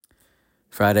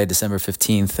Friday, December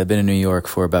 15th. I've been in New York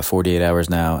for about 48 hours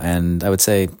now, and I would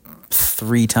say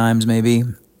 3 times maybe.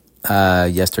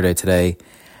 Yesterday, today,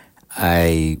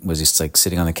 I was just like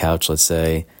sitting on the couch, let's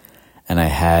say, and I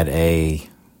had a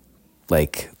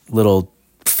like little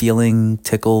feeling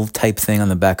tickle type thing on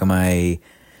the back of my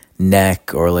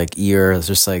neck or like ear. It's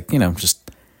just like, just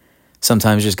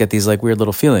sometimes you just get these like weird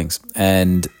little feelings.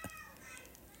 And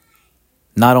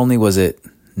not only was it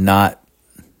nothing,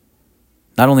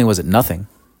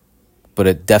 but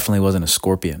it definitely wasn't a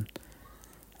scorpion.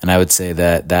 And I would say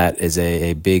that is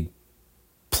a big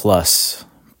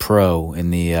pro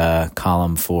in the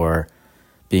column for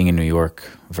being in New York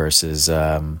versus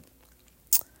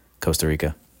Costa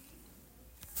Rica.